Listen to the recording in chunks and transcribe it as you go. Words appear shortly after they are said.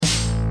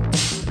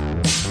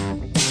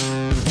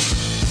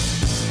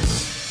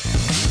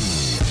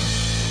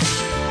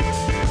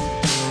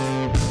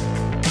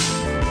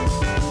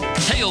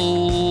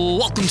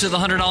Welcome to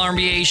the $100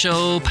 MBA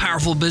Show,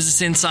 powerful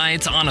business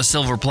insights on a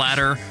silver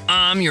platter.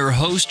 I'm your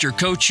host, your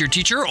coach, your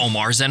teacher,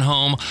 Omar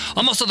Zenhom.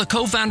 I'm also the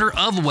co-founder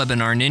of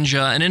Webinar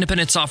Ninja, an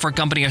independent software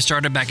company I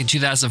started back in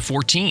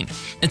 2014.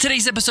 And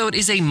today's episode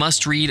is a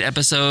must-read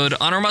episode.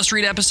 On our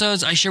must-read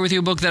episodes, I share with you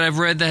a book that I've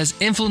read that has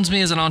influenced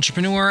me as an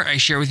entrepreneur. I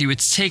share with you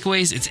its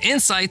takeaways, its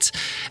insights,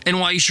 and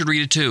why you should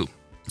read it too.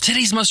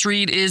 Today's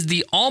must-read is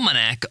The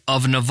Almanack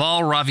of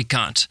Naval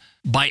Ravikant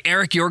by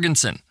Eric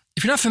Jorgenson.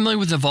 If you're not familiar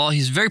with Naval,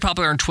 he's very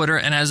popular on Twitter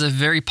and has a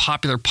very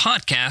popular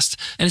podcast,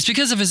 and it's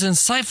because of his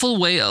insightful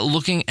way of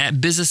looking at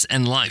business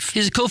and life.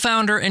 He's a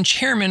co-founder and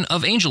chairman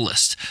of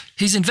AngelList.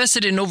 He's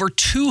invested in over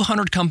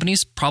 200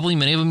 companies, probably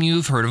many of them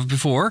you've heard of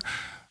before,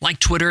 like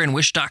Twitter and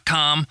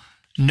Wish.com,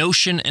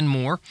 Notion, and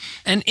more.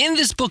 And in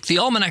this book, The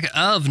Almanack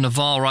of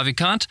Naval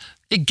Ravikant,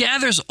 it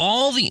gathers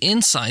all the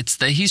insights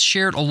that he's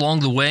shared along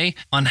the way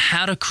on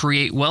how to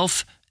create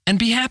wealth and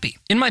be happy.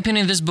 In my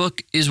opinion, this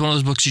book is one of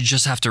those books you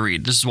just have to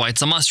read. This is why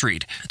it's a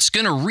must-read. It's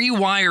going to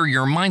rewire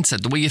your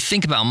mindset, the way you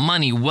think about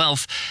money,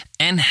 wealth,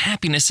 and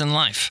happiness in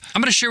life.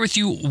 I'm going to share with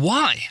you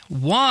why.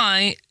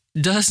 Why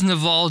does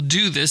Naval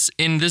do this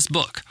in this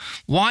book?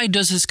 Why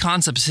does his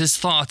concepts, his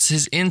thoughts,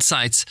 his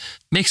insights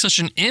make such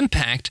an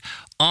impact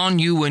on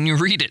you when you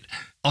read it?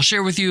 I'll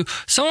share with you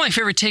some of my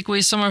favorite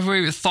takeaways, some of my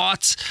favorite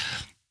thoughts,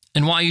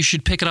 and why you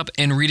should pick it up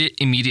and read it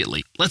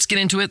immediately. Let's get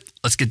into it.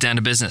 Let's get down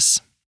to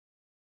business.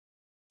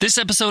 This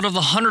episode of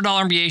the $100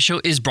 MBA Show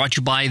is brought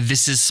to you by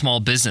This Is Small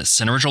Business,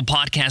 an original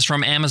podcast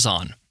from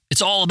Amazon.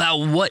 It's all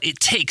about what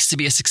it takes to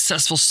be a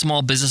successful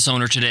small business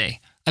owner today.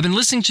 I've been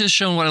listening to the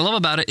show, and what I love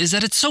about it is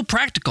that it's so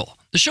practical.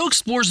 The show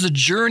explores the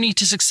journey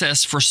to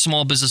success for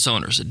small business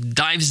owners. It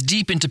dives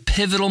deep into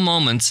pivotal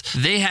moments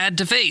they had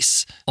to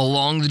face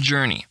along the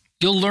journey.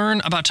 You'll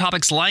learn about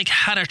topics like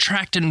how to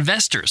attract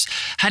investors,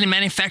 how to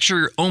manufacture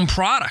your own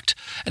product,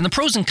 and the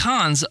pros and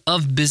cons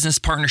of business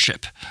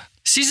partnership.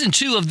 Season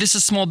 2 of This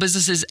Is Small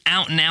Business is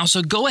out now,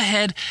 so go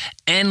ahead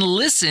and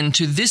listen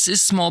to This Is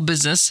Small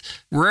Business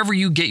wherever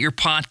you get your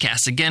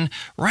podcasts. Again,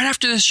 right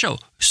after this show,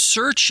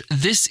 search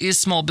This Is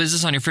Small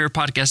Business on your favorite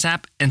podcast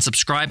app and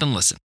subscribe and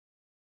listen.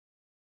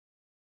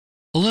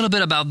 A little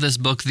bit about this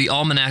book, The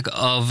Almanack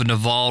of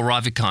Naval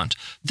Ravikant.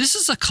 This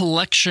is a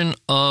collection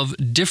of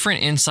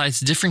different insights,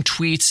 different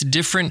tweets,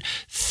 different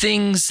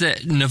things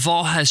that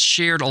Naval has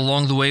shared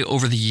along the way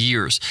over the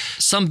years.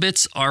 Some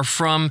bits are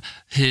from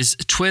his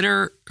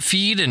Twitter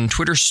feed and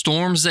Twitter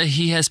storms that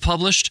he has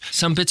published.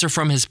 Some bits are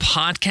from his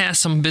podcast.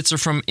 Some bits are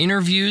from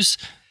interviews.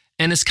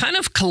 And it's kind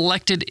of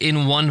collected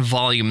in one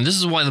volume. This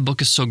is why the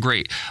book is so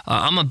great.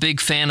 I'm a big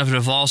fan of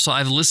Naval, so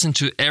I've listened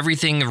to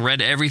everything, I've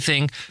read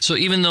everything. So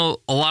even though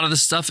a lot of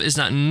this stuff is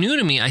not new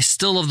to me, I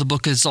still love the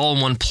book because it's all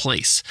in one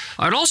place.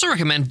 I'd also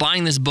recommend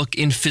buying this book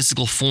in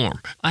physical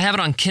form. I have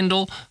it on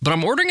Kindle, but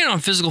I'm ordering it on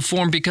physical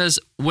form because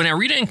when I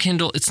read it in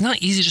Kindle, it's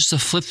not easy just to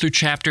flip through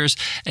chapters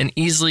and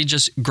easily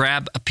just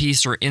grab a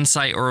piece or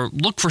insight or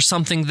look for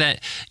something that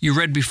you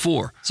read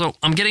before. So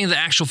I'm getting the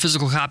actual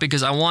physical copy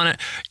because I want it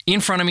in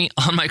front of me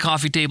on my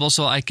coffee table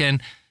so I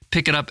can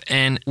pick it up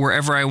and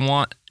wherever I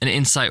want an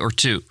insight or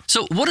two.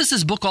 So what is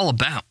this book all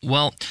about?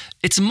 Well,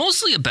 it's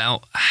mostly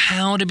about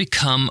how to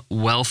become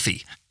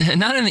wealthy.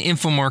 Not in the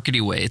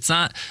infomarketing way. It's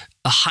not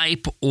a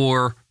hype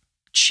or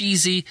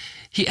cheesy.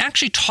 He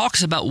actually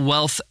talks about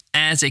wealth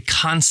as a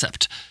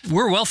concept,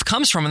 where wealth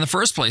comes from in the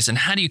first place and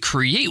how do you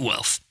create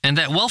wealth? And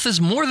that wealth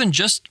is more than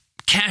just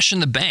cash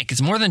in the bank.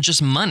 It's more than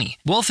just money.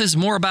 Wealth is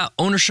more about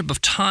ownership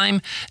of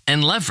time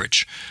and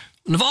leverage.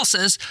 Naval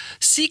says,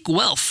 seek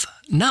wealth,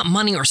 not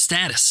money or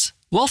status.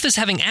 Wealth is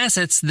having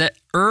assets that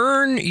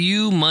earn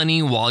you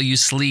money while you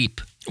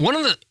sleep. One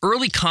of the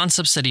early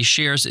concepts that he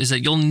shares is that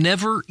you'll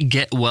never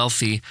get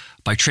wealthy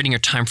by trading your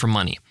time for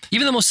money.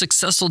 Even the most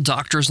successful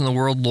doctors in the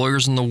world,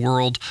 lawyers in the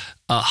world,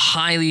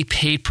 highly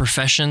paid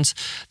professions,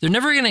 they're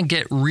never going to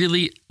get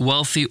really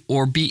wealthy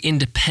or be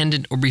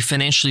independent or be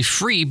financially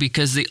free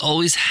because they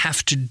always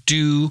have to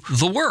do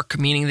the work,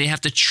 meaning they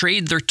have to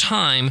trade their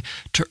time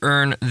to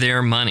earn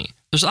their money.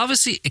 There's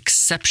obviously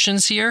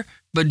exceptions here,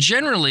 but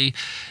generally,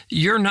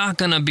 you're not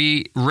going to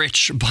be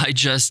rich by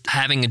just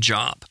having a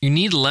job. You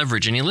need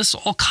leverage, and he lists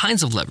all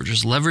kinds of leverage.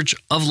 There's leverage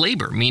of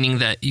labor, meaning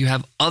that you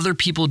have other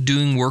people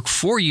doing work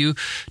for you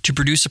to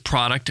produce a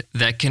product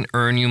that can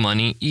earn you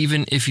money,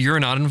 even if you're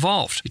not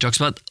involved. He talks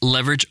about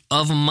leverage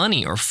of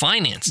money or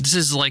finance. This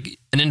is like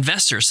an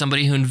investor,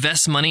 somebody who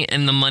invests money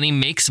and the money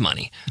makes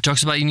money. He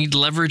talks about you need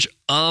leverage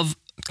of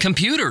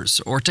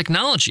computers or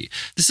technology.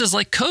 This is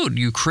like code.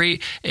 You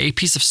create a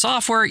piece of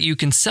software, you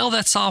can sell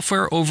that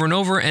software over and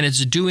over, and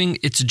it's doing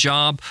its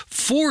job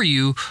for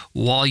you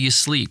while you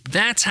sleep.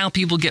 That's how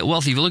people get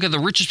wealthy. If you look at the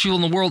richest people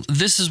in the world,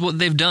 this is what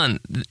they've done.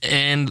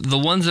 And the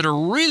ones that are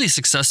really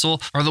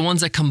successful are the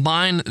ones that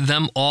combine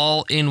them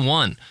all in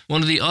one.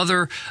 One of the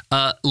other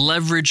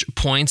leverage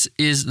points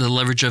is the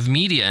leverage of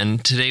media.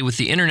 And today with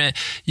the internet,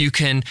 you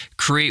can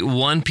create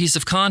one piece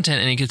of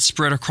content and it gets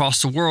spread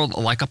across the world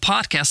like a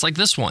podcast like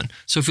this one.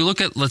 So if you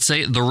look at, let's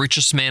say, the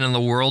richest man in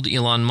the world,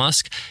 Elon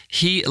Musk,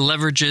 he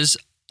leverages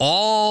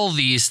all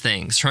these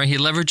things, right? He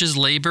leverages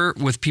labor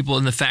with people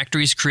in the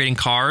factories creating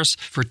cars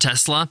for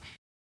Tesla.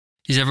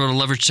 He's able to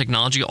leverage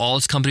technology. All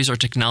his companies are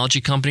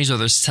technology companies,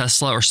 whether it's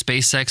Tesla or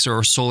SpaceX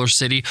or Solar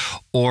City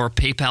or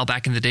PayPal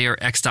back in the day or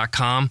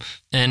X.com.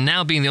 And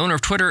now being the owner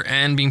of Twitter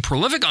and being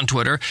prolific on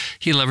Twitter,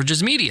 he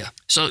leverages media.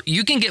 So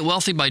you can get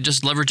wealthy by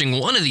just leveraging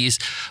one of these,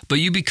 but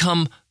you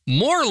become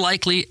more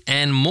likely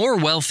and more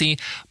wealthy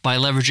by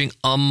leveraging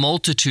a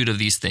multitude of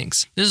these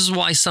things. This is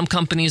why some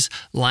companies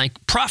like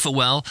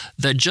ProfitWell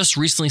that just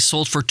recently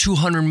sold for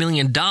 $200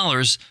 million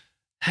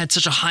had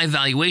such a high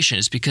valuation.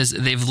 Is because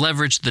they've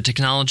leveraged the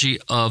technology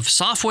of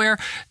software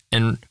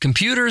and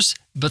computers,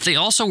 but they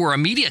also were a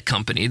media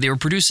company. They were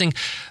producing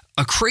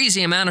a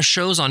crazy amount of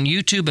shows on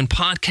YouTube and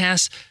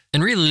podcasts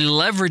and really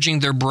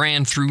leveraging their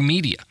brand through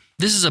media.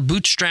 This is a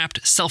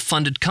bootstrapped,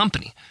 self-funded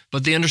company,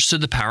 but they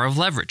understood the power of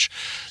leverage.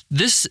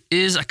 This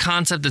is a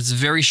concept that's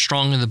very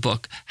strong in the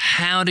book,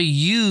 how to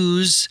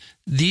use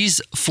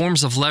these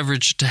forms of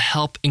leverage to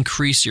help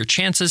increase your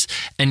chances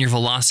and your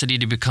velocity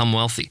to become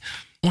wealthy.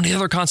 One of the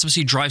other concepts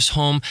he drives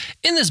home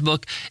in this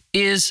book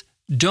is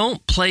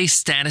don't play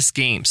status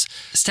games.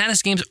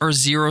 Status games are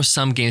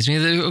zero-sum games. I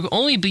mean, there will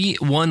only be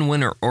one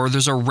winner, or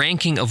there's a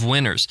ranking of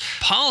winners.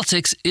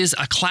 Politics is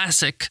a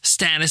classic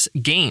status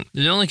game.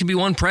 There only can be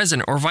one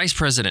president or vice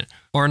president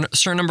or a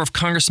certain number of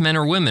congressmen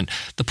or women.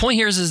 The point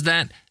here is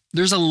that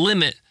there's a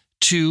limit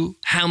to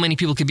how many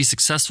people can be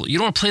successful. You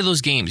don't want to play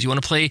those games. You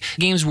want to play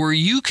games where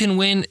you can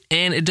win,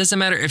 and it doesn't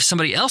matter if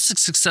somebody else is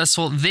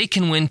successful, they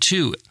can win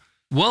too.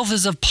 Wealth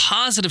is a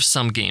positive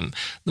sum game.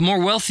 The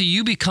more wealthy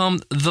you become,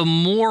 the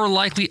more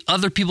likely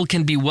other people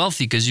can be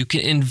wealthy because you can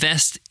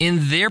invest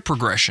in their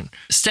progression.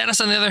 Status,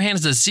 on the other hand,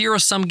 is a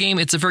zero-sum game.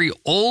 It's a very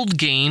old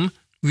game.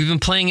 We've been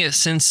playing it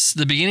since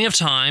the beginning of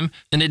time,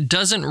 and it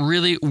doesn't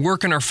really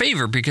work in our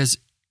favor because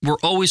we're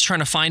always trying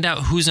to find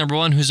out who's number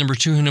one, who's number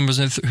two,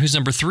 who's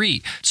number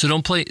three. So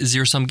don't play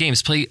zero-sum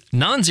games. Play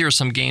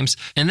non-zero-sum games,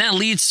 and that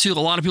leads to a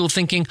lot of people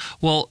thinking,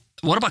 well,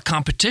 what about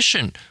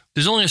competition?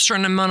 There's only a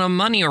certain amount of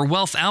money or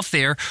wealth out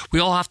there. We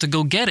all have to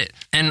go get it.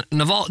 And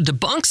Naval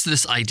debunks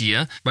this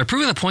idea by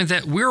proving the point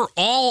that we're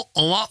all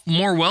a lot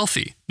more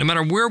wealthy, no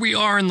matter where we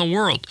are in the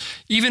world.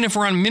 Even if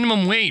we're on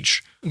minimum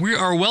wage, we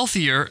are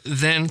wealthier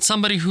than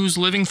somebody who's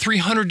living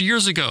 300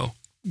 years ago,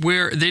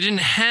 where they didn't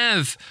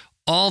have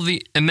all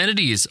the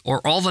amenities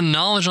or all the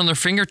knowledge on their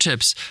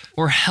fingertips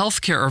or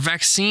healthcare or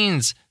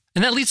vaccines.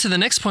 And that leads to the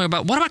next point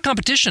about, what about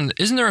competition?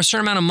 Isn't there a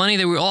certain amount of money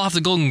that we all have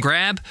to go and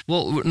grab?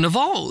 Well,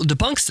 Naval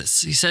debunks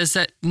this. He says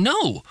that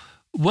no,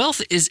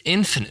 wealth is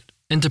infinite.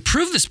 And to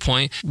prove this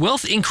point,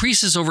 wealth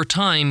increases over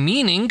time,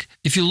 meaning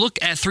if you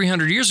look at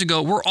 300 years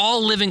ago, we're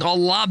all living a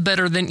lot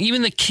better than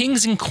even the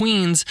kings and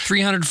queens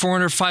 300,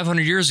 400,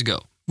 500 years ago.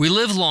 We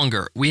live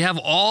longer. We have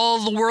all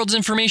the world's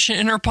information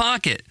in our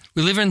pocket.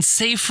 We live in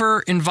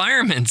safer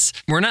environments.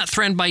 We're not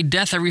threatened by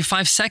death every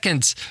 5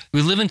 seconds.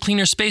 We live in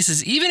cleaner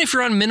spaces. Even if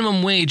you're on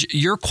minimum wage,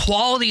 your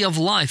quality of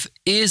life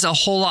is a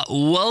whole lot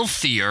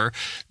wealthier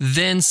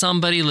than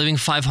somebody living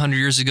 500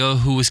 years ago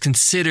who was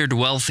considered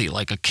wealthy,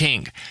 like a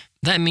king.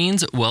 That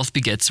means wealth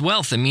begets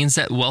wealth. That means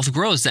that wealth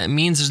grows. That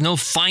means there's no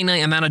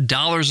finite amount of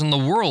dollars in the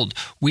world.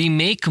 We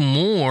make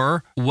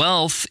more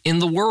wealth in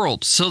the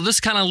world. So this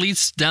kind of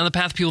leads down the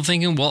path of people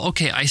thinking, well,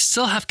 okay, I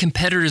still have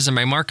competitors in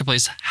my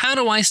marketplace. How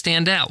do I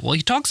stand out? Well,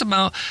 he talks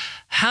about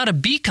how to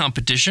beat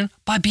competition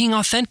by being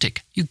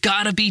authentic. You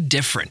got to be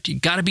different.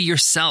 You got to be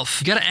yourself.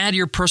 You got to add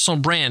your personal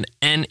brand.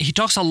 And he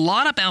talks a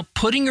lot about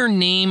putting your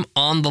name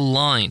on the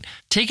line,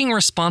 taking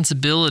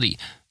responsibility,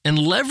 and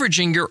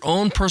leveraging your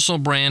own personal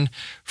brand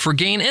for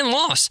gain and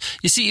loss.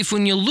 You see, if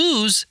when you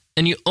lose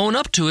and you own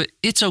up to it,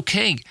 it's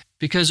okay.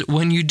 Because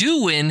when you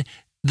do win,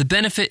 the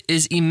benefit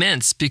is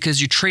immense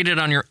because you traded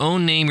on your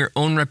own name, your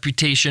own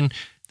reputation.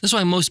 That's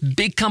why most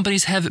big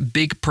companies have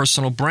big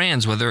personal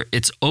brands, whether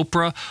it's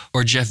Oprah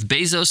or Jeff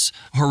Bezos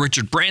or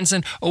Richard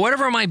Branson or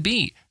whatever it might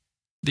be.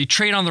 They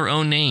trade on their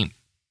own name.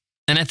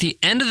 And at the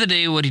end of the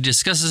day, what he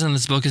discusses in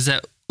this book is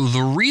that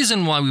the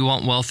reason why we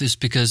want wealth is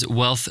because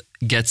wealth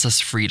gets us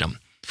freedom.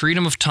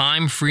 Freedom of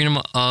time, freedom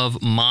of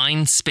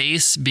mind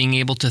space, being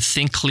able to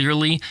think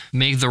clearly,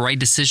 make the right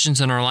decisions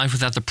in our life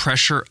without the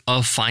pressure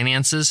of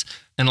finances,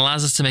 and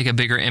allows us to make a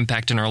bigger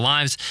impact in our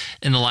lives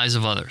and the lives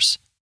of others.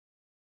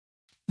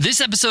 This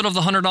episode of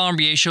the $100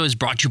 MBA Show is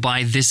brought to you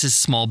by This is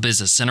Small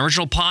Business, an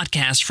original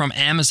podcast from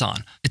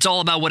Amazon. It's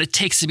all about what it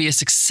takes to be a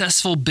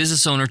successful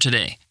business owner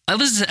today. I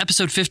listened to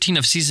episode 15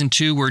 of season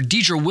 2 where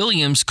Deidre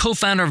Williams,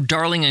 co-founder of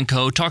Darling &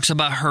 Co., talks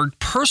about her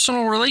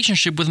personal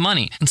relationship with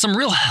money and some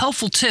real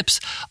helpful tips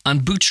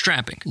on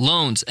bootstrapping,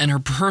 loans, and her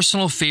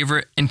personal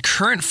favorite and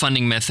current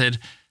funding method,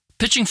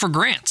 pitching for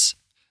grants.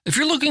 If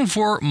you're looking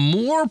for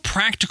more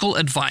practical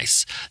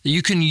advice that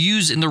you can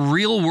use in the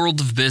real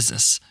world of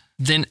business,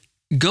 then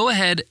go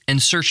ahead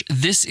and search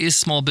This is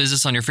Small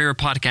Business on your favorite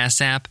podcast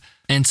app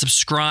and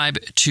subscribe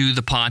to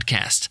the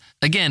podcast.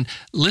 Again,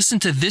 listen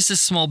to This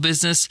is Small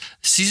Business.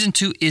 Season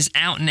 2 is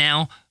out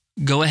now.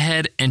 Go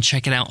ahead and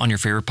check it out on your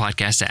favorite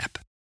podcast app.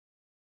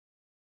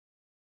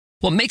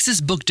 What makes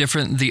this book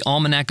different, The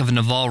Almanack of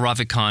Naval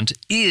Ravikant,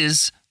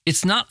 is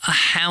It's not a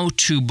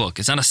how-to book.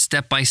 It's not a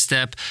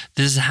step-by-step,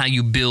 this is how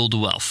you build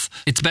wealth.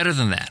 It's better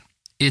than that.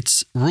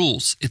 It's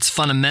rules, it's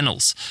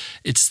fundamentals,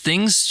 it's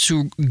things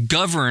to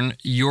govern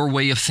your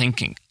way of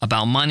thinking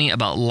about money,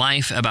 about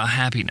life, about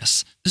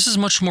happiness. This is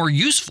much more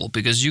useful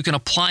because you can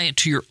apply it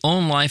to your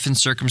own life and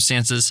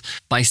circumstances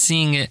by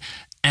seeing it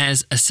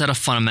as a set of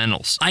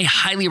fundamentals. I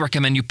highly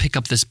recommend you pick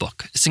up this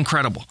book. It's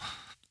incredible.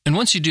 And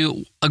once you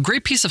do, a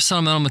great piece of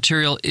supplemental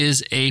material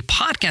is a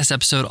podcast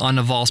episode on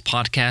Naval's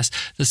podcast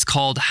that's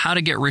called How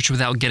to Get Rich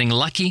Without Getting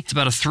Lucky. It's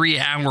about a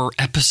 3-hour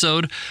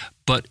episode,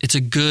 but it's a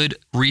good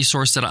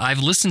resource that I've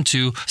listened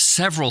to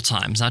several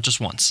times, not just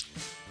once.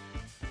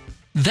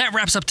 That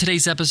wraps up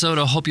today's episode.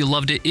 I hope you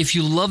loved it. If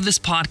you love this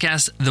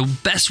podcast, the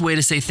best way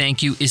to say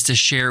thank you is to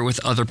share it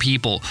with other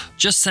people.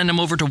 Just send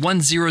them over to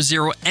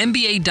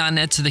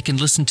 100mba.net so they can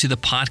listen to the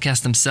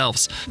podcast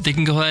themselves. They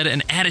can go ahead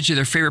and add it to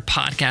their favorite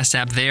podcast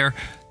app there.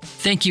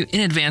 Thank you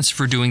in advance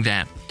for doing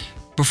that.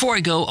 Before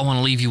I go, I want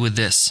to leave you with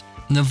this.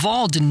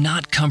 Naval did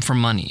not come from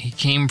money. He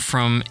came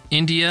from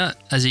India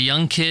as a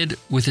young kid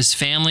with his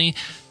family.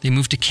 They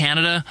moved to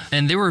Canada,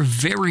 and they were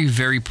very,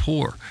 very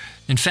poor.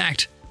 In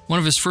fact, one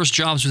of his first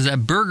jobs was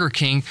at Burger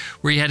King,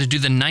 where he had to do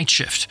the night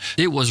shift.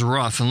 It was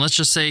rough, and let's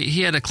just say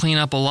he had to clean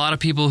up a lot of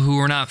people who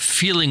were not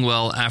feeling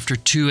well after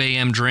 2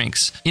 a.m.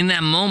 drinks. In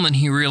that moment,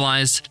 he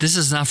realized, this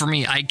is not for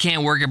me. I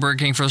can't work at Burger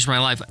King for the rest of my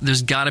life.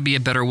 There's got to be a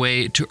better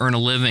way to earn a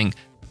living,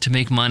 to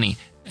make money.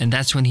 And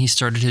that's when he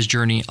started his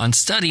journey on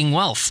studying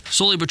wealth.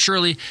 Slowly but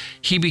surely,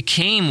 he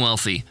became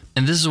wealthy.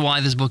 And this is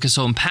why this book is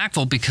so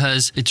impactful,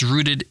 because it's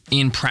rooted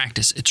in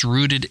practice. It's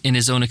rooted in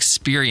his own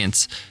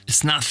experience.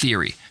 It's not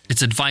theory.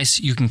 It's advice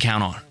you can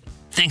count on.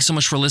 Thanks so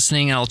much for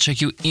listening, and I'll check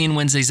you in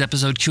Wednesday's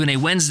episode, Q&A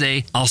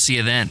Wednesday. I'll see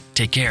you then.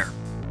 Take care.